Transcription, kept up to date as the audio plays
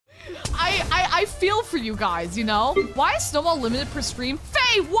I feel for you guys, you know? Why is Snowball limited per stream?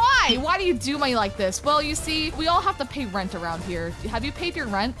 Faye, why? Why do you do me like this? Well, you see, we all have to pay rent around here. Have you paid your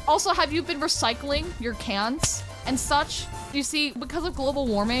rent? Also, have you been recycling your cans and such? You see, because of global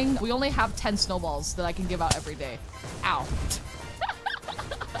warming, we only have 10 snowballs that I can give out every day. Ow.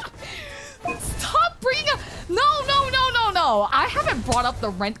 Stop bringing up. No. I haven't brought up the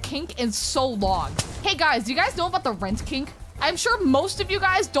rent kink in so long. Hey guys, do you guys know about the rent kink? I'm sure most of you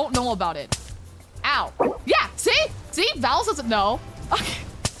guys don't know about it. Ow. Yeah, see? Val doesn't know. Okay.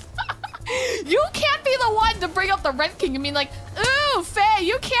 You can't be the one to bring up the rent kink. I mean, like, ooh, Faye,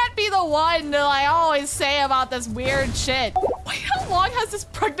 you can't be the one to like always say about this weird shit. Wait, how long has this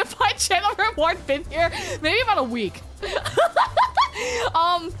Pregnify channel reward been here? Maybe about a week.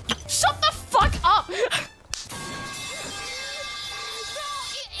 Shut the fuck up.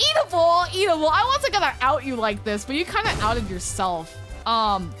 Eatable. I wasn't gonna out you like this, but you kind of outed yourself.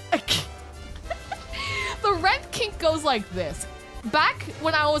 The rent kink goes like this. Back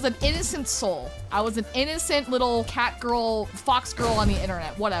when I was an innocent soul, I was an innocent little cat girl, fox girl on the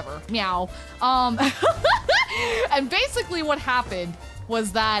internet, whatever, meow. And basically what happened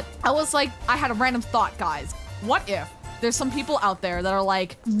was that I had a random thought, guys. What if there's some people out there that are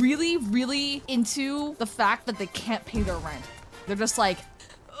like really into the fact that they can't pay their rent? They're just like,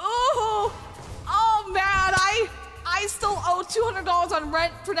 oh man, I still owe $200 on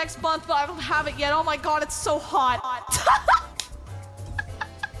rent for next month, but I don't have it yet. Oh my god, it's so hot.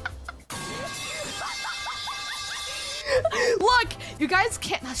 Look, you guys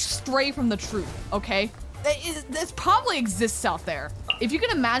can't stray from the truth, okay? This probably exists out there. If you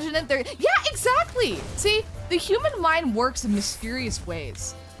can imagine it, yeah, exactly. See, the human mind works in mysterious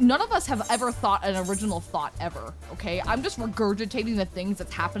ways. None of us have ever thought an original thought ever, okay? I'm just regurgitating the things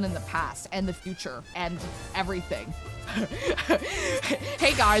that's happened in the past and the future and everything.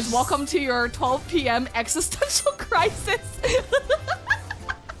 Hey guys, welcome to your 12 p.m. existential crisis.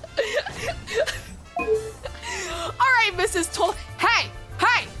 All right, Mrs. Hey!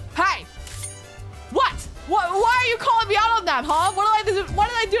 What? Why are you calling me out on that, huh? What did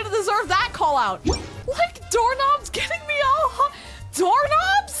I do to deserve that call out? Like doorknobs getting me all hot?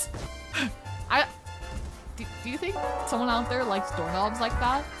 Doorknobs? Do you think someone out there likes doorknobs like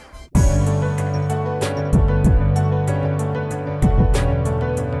that?